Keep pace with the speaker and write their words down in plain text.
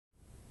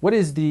What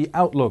is the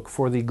outlook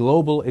for the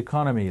global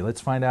economy?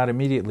 Let's find out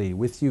immediately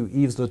with you,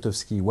 Yves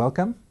Zlotowski.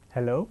 Welcome.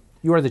 Hello.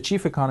 You are the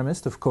Chief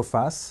Economist of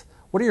Coface.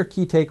 What are your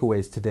key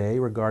takeaways today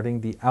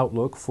regarding the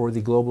outlook for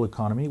the global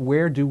economy?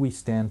 Where do we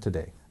stand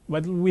today?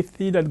 Well, we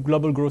see that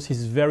global growth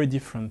is very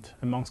different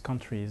amongst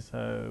countries.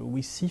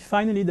 We see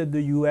finally that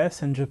the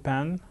US and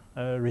Japan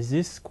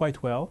resist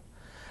quite well.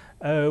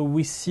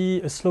 We see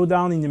a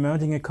slowdown in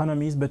emerging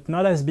economies, but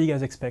not as big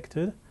as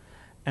expected.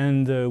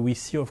 And we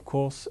see, of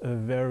course, a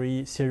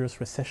very serious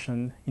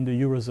recession in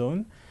the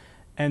Eurozone.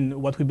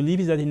 And what we believe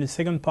is that in the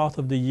second part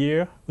of the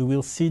year, we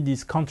will see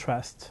this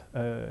contrast,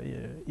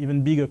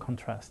 even bigger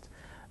contrast.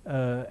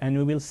 And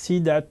we will see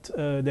that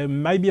there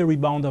might be a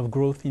rebound of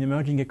growth in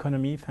emerging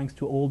economy thanks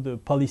to all the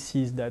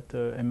policies that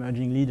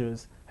emerging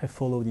leaders have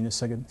followed in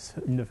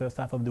the first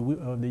half of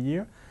the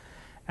year.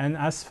 And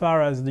as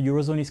far as the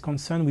Eurozone is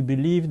concerned, we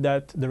believe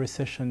that the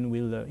recession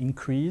will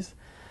increase,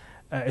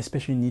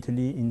 especially in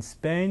Italy, in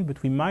Spain,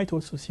 but we might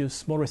also see a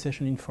small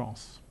recession in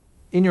France.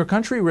 In your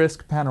Country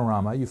Risk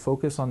Panorama, you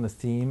focus on the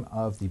theme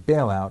of the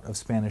bailout of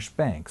Spanish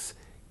banks.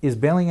 Is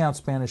bailing out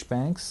Spanish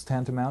banks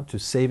tantamount to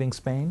saving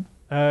Spain?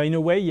 In a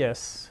way,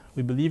 yes.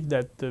 We believe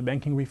that the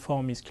banking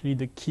reform is clearly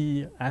the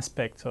key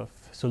aspect of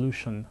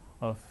solution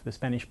of the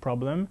Spanish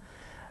problem.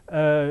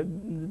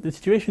 The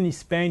situation in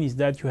Spain is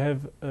that you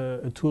have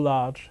a too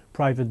large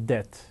private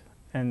debt.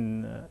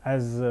 And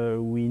as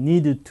we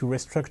needed to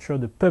restructure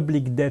the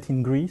public debt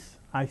in Greece,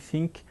 I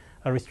think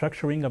a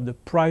restructuring of the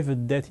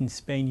private debt in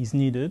Spain is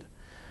needed.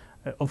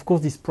 Of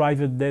course, this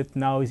private debt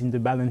now is in the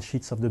balance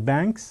sheets of the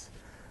banks.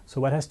 So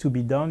what has to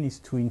be done is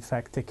to, in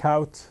fact, take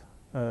out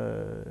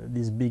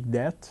this big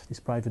debt, this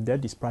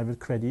private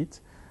credit,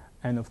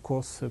 and of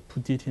course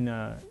put it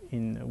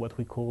in what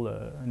we call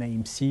an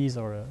AMCs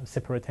or a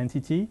separate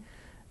entity,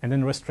 and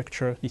then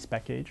restructure this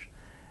package.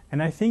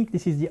 And I think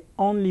this is the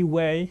only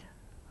way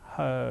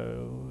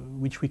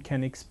which we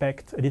can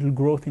expect a little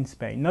growth in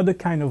Spain. Not the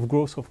kind of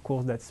growth, of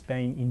course, that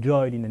Spain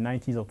enjoyed in the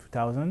 90s or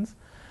 2000s,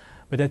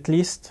 but at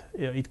least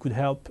it could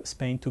help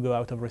Spain to go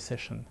out of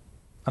recession.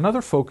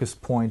 Another focus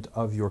point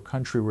of your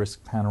Country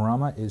Risk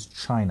Panorama is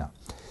China.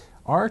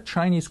 Are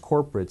Chinese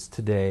corporates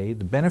today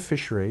the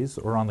beneficiaries,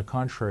 or on the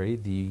contrary,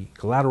 the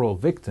collateral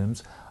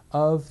victims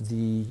of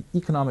the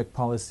economic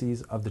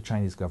policies of the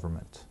Chinese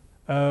government?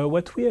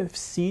 What we have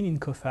seen in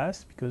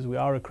Coface, because we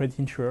are a credit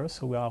insurer,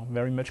 so we are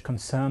very much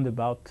concerned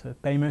about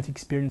payment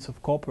experience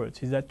of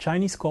corporates, is that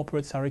Chinese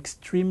corporates are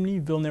extremely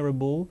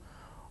vulnerable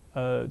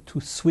to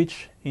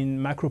switch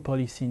in macro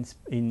policy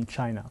in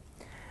China,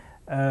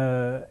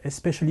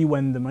 especially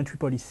when the monetary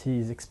policy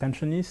is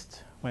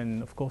expansionist,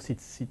 when of course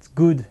it's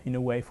good in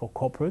a way for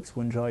corporates who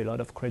enjoy a lot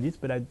of credit,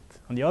 but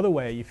on the other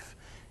way, if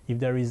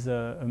there is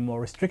a more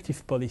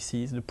restrictive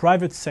policies, the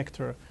private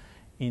sector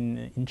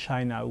in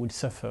China will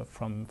suffer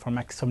from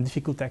some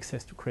difficult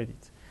access to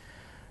credit.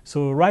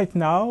 So right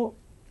now,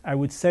 I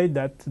would say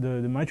that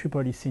the monetary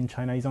policy in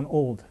China is on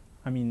hold.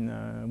 I mean,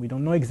 we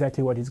don't know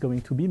exactly what it's going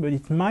to be, but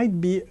it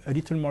might be a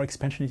little more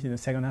expansionist in the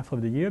second half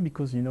of the year,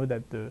 because you know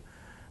that the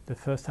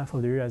first half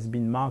of the year has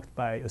been marked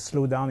by a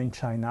slowdown in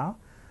China.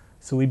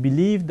 So we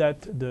believe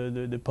that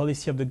the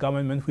policy of the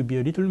government will be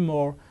a little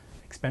more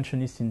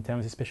expansionist in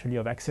terms especially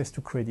of access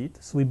to credit.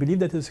 So we believe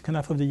that the second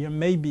half of the year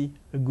may be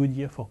a good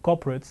year for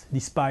corporates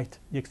despite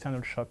the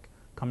external shock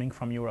coming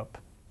from Europe.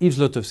 Yves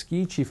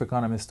Zlotowski, Chief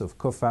Economist of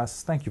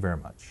Coface, thank you very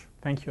much.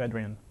 Thank you,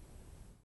 Adrian.